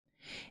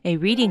A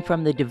reading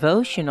from the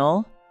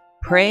devotional,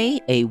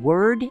 Pray a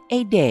Word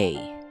a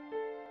Day.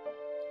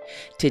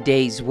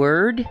 Today's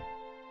word,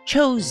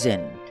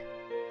 chosen.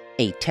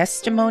 A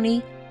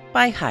testimony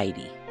by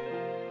Heidi.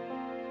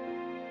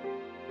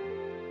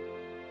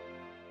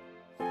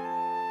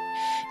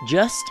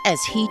 Just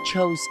as He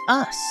chose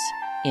us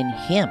in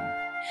Him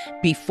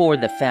before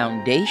the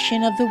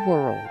foundation of the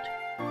world,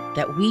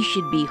 that we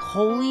should be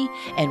holy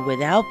and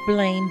without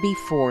blame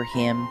before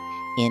Him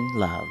in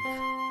love.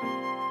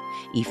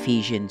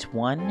 Ephesians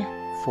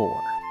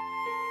 1:4.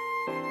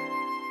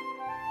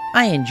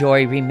 I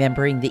enjoy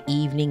remembering the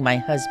evening my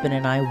husband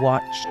and I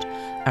watched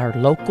our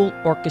local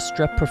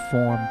orchestra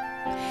perform.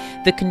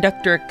 The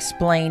conductor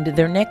explained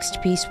their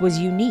next piece was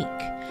unique,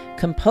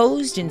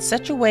 composed in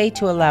such a way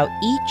to allow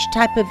each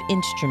type of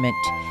instrument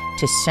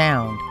to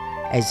sound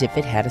as if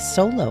it had a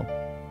solo.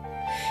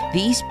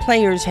 These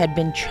players had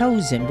been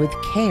chosen with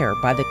care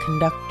by the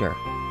conductor.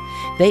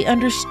 They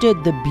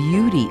understood the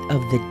beauty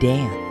of the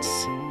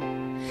dance.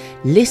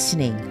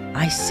 Listening,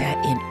 I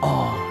sat in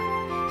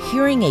awe,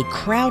 hearing a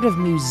crowd of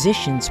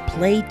musicians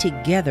play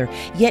together,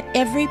 yet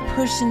every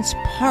person's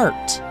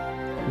part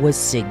was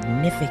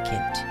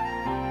significant.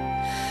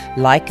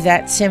 Like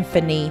that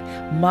symphony,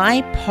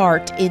 my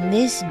part in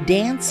this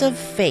dance of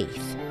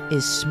faith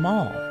is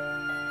small,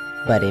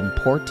 but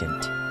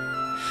important.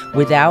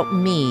 Without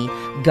me,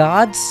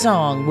 God's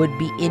song would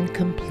be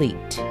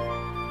incomplete.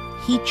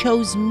 He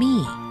chose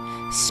me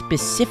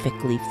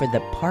specifically for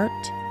the part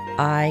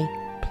I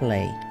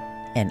play,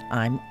 and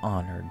I'm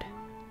honored.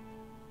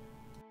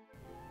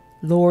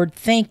 Lord,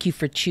 thank you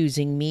for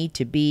choosing me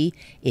to be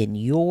in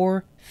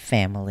your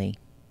family.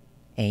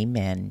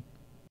 Amen.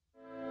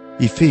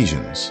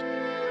 Ephesians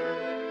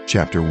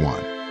chapter 1.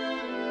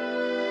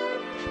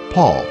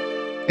 Paul,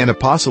 an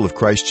apostle of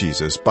Christ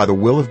Jesus by the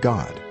will of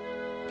God,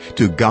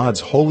 to God's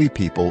holy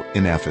people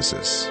in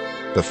Ephesus,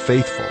 the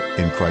faithful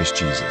in Christ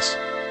Jesus.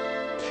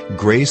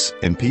 Grace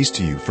and peace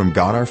to you from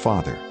God our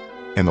Father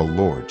and the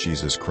Lord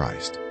Jesus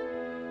Christ.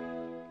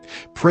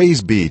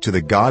 Praise be to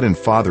the God and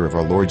Father of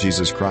our Lord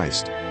Jesus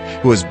Christ,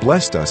 who has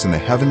blessed us in the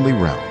heavenly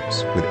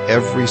realms with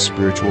every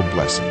spiritual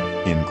blessing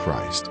in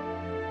Christ.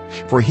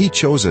 For He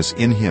chose us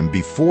in Him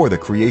before the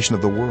creation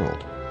of the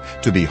world,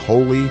 to be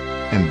holy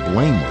and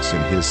blameless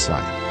in His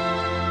sight.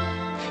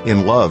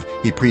 In love,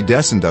 He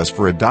predestined us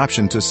for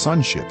adoption to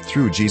sonship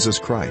through Jesus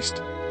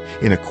Christ,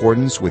 in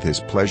accordance with His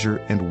pleasure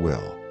and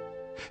will,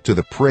 to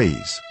the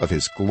praise of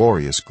His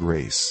glorious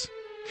grace,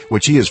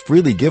 which He has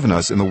freely given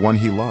us in the one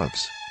He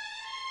loves.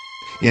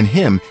 In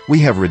Him we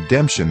have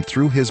redemption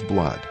through His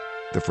blood,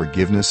 the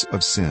forgiveness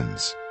of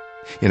sins,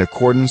 in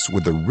accordance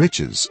with the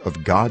riches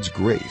of God's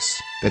grace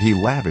that He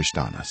lavished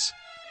on us.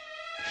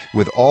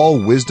 With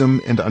all wisdom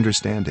and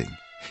understanding,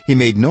 He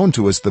made known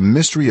to us the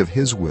mystery of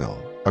His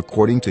will,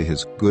 according to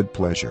His good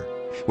pleasure,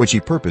 which He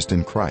purposed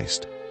in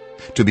Christ,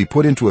 to be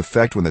put into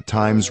effect when the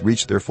times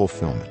reach their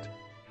fulfillment,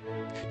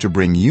 to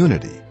bring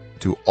unity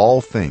to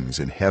all things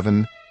in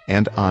heaven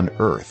and on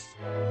earth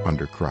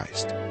under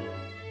Christ.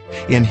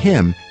 In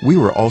Him we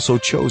were also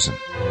chosen,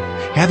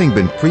 having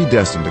been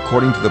predestined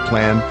according to the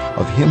plan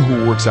of Him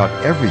who works out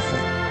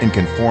everything in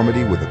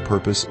conformity with the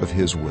purpose of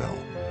His will,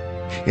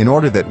 in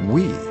order that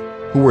we,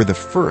 who were the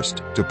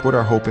first to put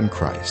our hope in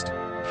Christ,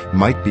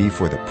 might be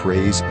for the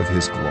praise of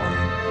His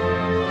glory.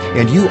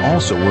 And you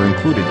also were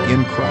included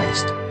in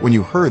Christ when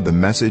you heard the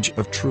message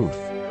of truth,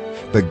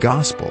 the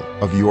gospel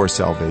of your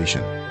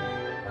salvation.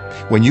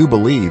 When you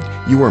believed,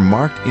 you were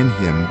marked in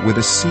Him with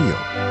a seal,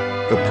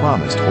 the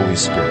promised Holy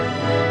Spirit,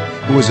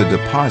 who is a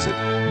deposit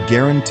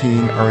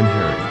guaranteeing our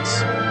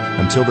inheritance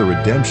until the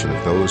redemption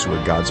of those who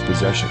are God's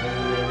possession,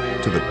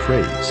 to the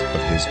praise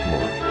of His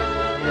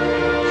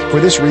glory.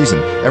 For this reason,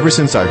 ever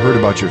since I heard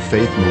about your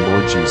faith in the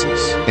Lord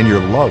Jesus and your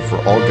love for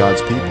all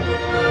God's people,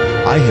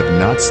 I have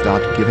not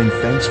stopped giving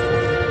thanks for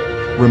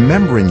you,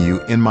 remembering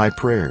you in my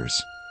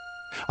prayers.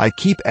 I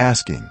keep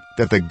asking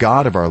that the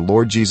God of our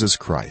Lord Jesus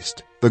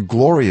Christ, the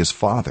glorious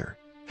Father,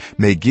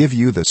 may give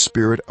you the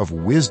spirit of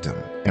wisdom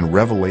and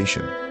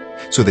revelation,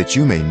 so that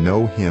you may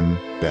know Him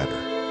better.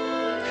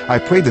 I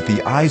pray that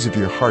the eyes of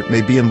your heart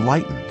may be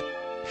enlightened,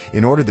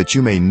 in order that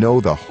you may know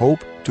the hope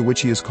to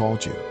which He has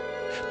called you,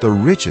 the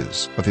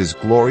riches of His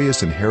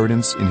glorious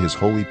inheritance in His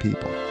holy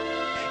people,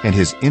 and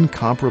His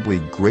incomparably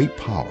great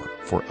power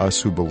for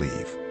us who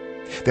believe.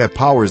 That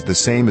power is the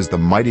same as the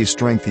mighty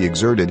strength He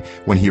exerted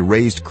when He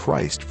raised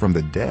Christ from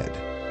the dead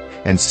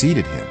and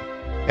seated Him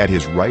at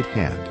His right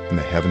hand in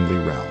the heavenly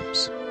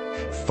realms,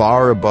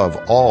 far above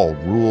all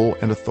rule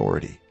and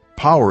authority,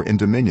 power and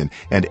dominion,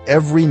 and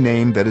every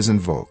name that is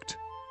invoked,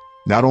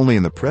 not only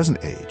in the present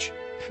age,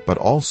 but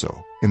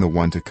also in the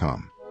one to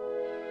come.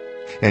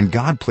 And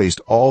God placed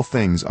all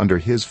things under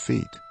His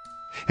feet,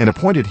 and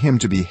appointed Him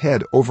to be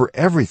head over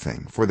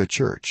everything for the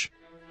church,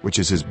 which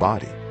is His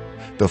body,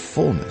 the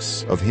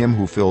fullness of Him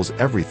who fills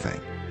everything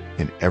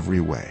in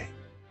every way.